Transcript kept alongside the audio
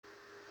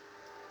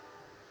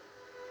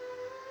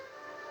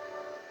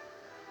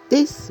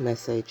This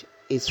message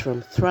is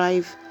from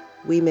Thrive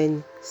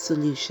Women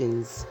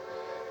Solutions,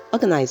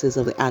 organizers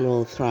of the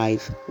annual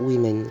Thrive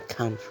Women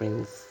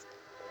Conference.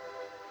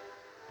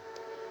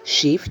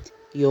 Shift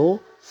your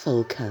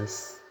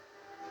focus.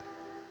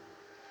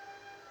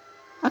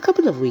 A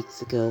couple of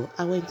weeks ago,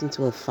 I went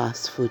into a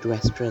fast food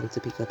restaurant to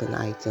pick up an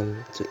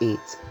item to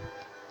eat.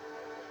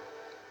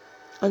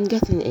 On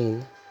getting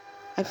in,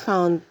 I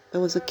found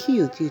there was a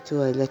queue due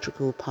to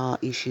electrical power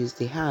issues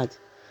they had,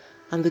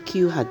 and the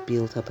queue had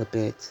built up a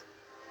bit.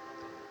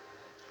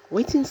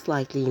 Waiting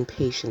slightly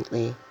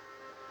impatiently,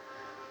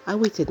 I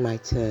waited my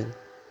turn.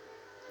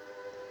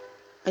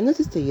 I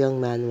noticed a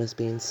young man was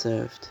being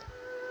served,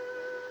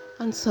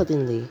 and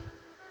suddenly,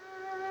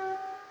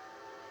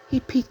 he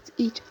picked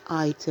each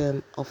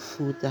item of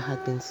food that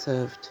had been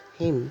served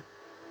him,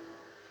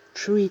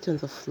 threw it on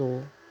the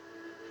floor,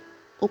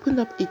 opened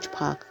up each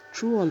pack,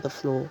 threw on the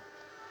floor,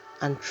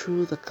 and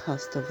threw the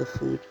cost of the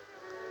food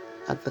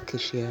at the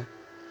cashier,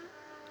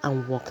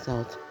 and walked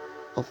out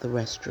of the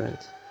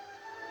restaurant.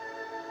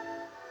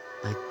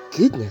 My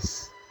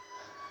goodness,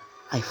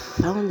 I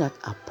found that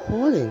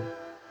appalling.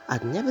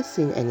 I'd never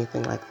seen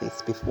anything like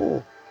this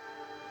before.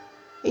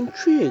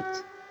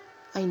 Intrigued,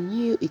 I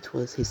knew it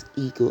was his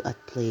ego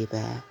at play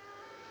there.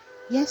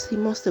 Yes, he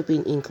must have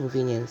been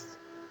inconvenienced,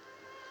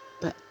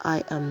 but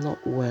I am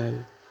not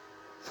one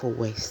for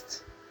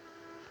waste,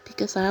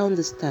 because I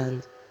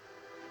understand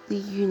the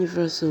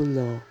universal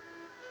law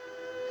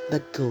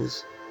that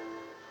goes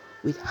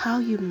with how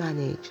you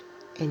manage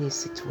any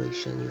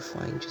situation you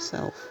find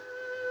yourself.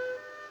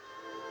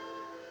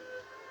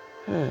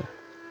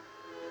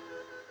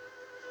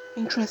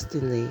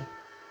 Interestingly,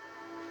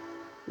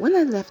 when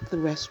I left the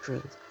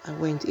restaurant, I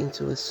went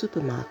into a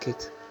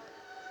supermarket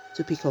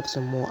to pick up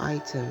some more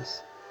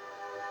items,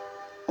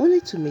 only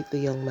to meet the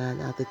young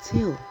man at the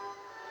till.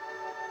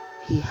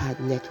 He had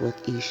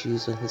network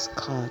issues on his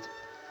card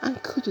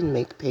and couldn't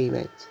make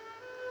payment.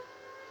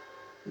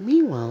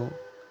 Meanwhile,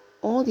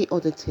 all the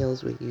other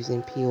tills were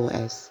using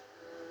POS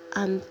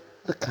and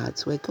the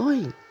cards were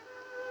going.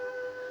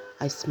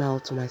 I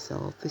smiled to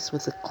myself. This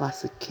was a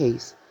classic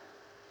case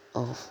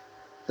of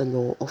the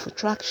law of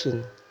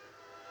attraction.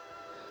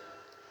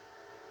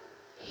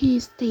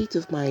 His state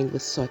of mind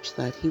was such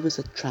that he was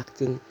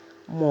attracting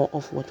more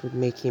of what would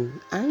make him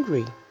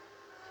angry.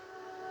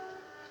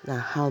 Now,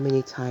 how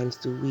many times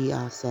do we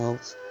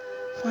ourselves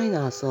find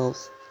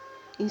ourselves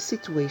in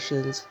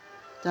situations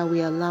that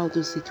we allow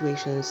those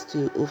situations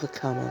to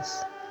overcome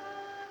us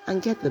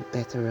and get the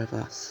better of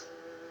us?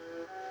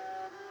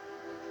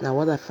 Now,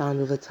 what I found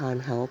over time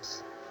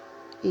helps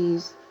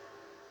is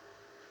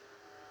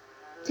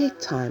take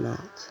time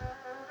out.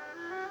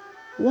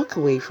 Walk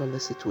away from the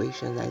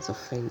situation that is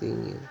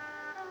offending you.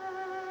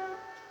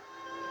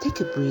 Take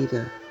a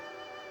breather,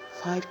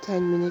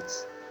 5-10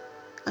 minutes,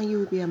 and you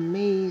will be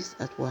amazed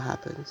at what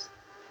happens.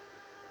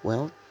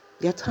 Well,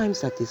 there are times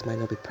that this might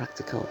not be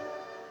practical.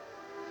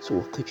 So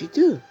what could you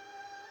do?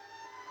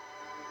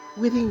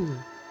 Within you,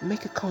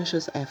 make a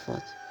conscious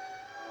effort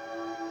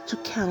to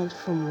count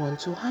from 1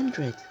 to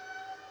 100.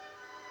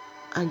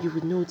 And you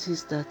will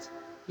notice that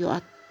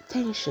your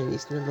attention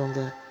is no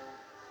longer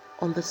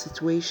on the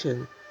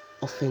situation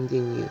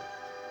offending you.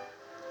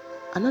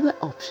 Another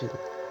option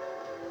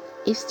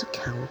is to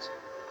count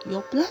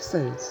your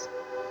blessings.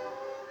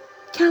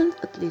 Count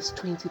at least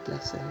 20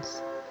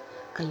 blessings,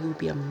 and you'll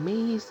be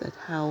amazed at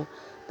how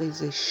there's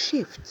a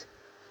shift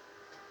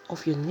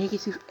of your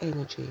negative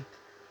energy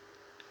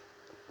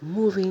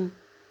moving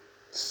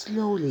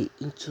slowly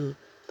into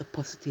the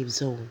positive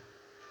zone,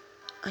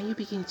 and you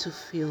begin to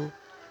feel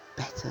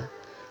better.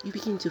 You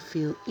begin to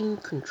feel in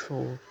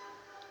control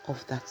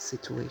of that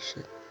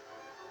situation,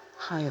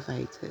 however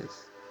it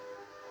is.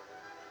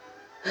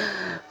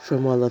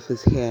 From all of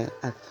us here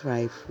at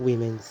Thrive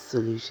Women's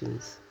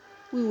Solutions,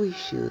 we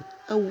wish you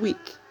a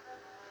week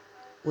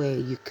where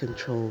you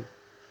control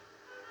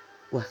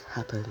what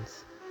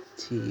happens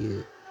to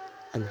you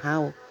and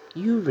how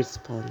you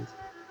respond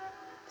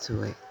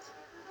to it.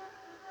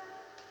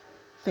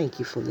 Thank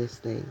you for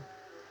listening.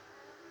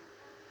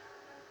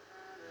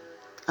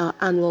 Our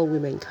annual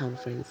Women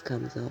Conference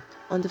comes up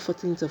on the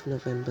 14th of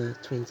November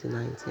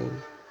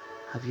 2019.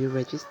 Have you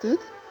registered?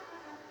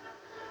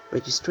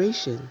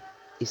 Registration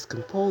is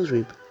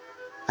compulsory.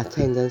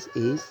 Attendance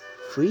is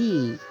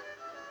free.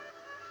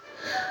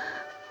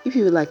 If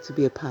you would like to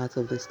be a part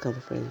of this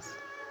conference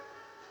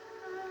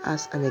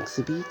as an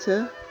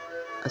exhibitor,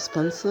 a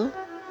sponsor,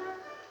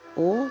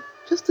 or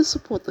just to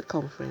support the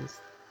conference,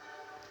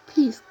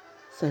 please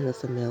send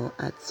us a mail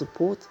at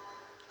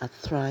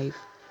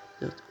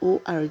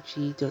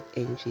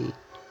support@thrive.org.ng.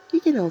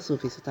 You can also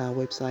visit our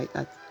website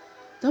at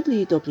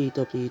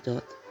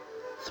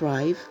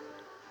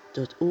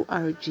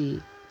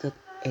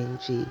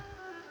www.thrive.org.ng.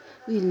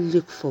 We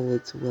look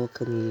forward to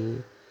welcoming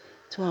you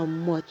to our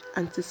much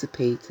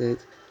anticipated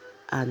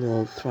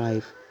annual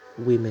Thrive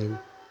Women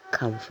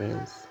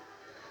Conference.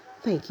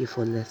 Thank you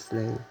for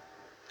listening,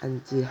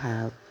 and do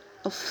have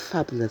a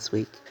fabulous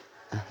week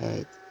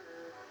ahead.